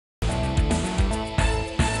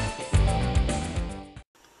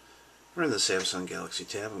We're in the Samsung Galaxy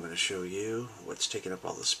tab. I'm going to show you what's taking up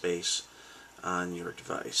all the space on your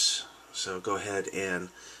device. So go ahead and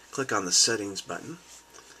click on the settings button,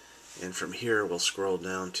 and from here we'll scroll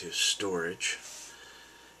down to storage.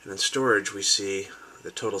 And in storage we see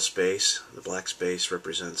the total space. The black space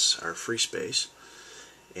represents our free space,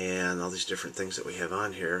 and all these different things that we have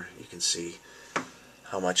on here. You can see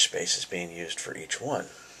how much space is being used for each one.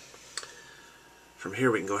 From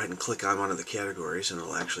here we can go ahead and click on one of the categories, and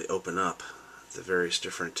it'll actually open up the various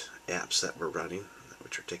different apps that we're running,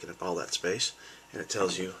 which are taking up all that space, and it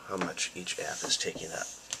tells you how much each app is taking up.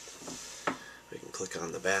 We can click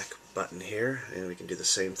on the back button here, and we can do the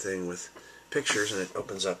same thing with pictures, and it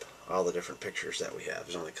opens up all the different pictures that we have.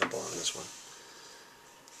 There's only a couple on this one.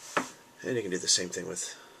 And you can do the same thing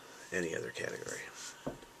with any other category.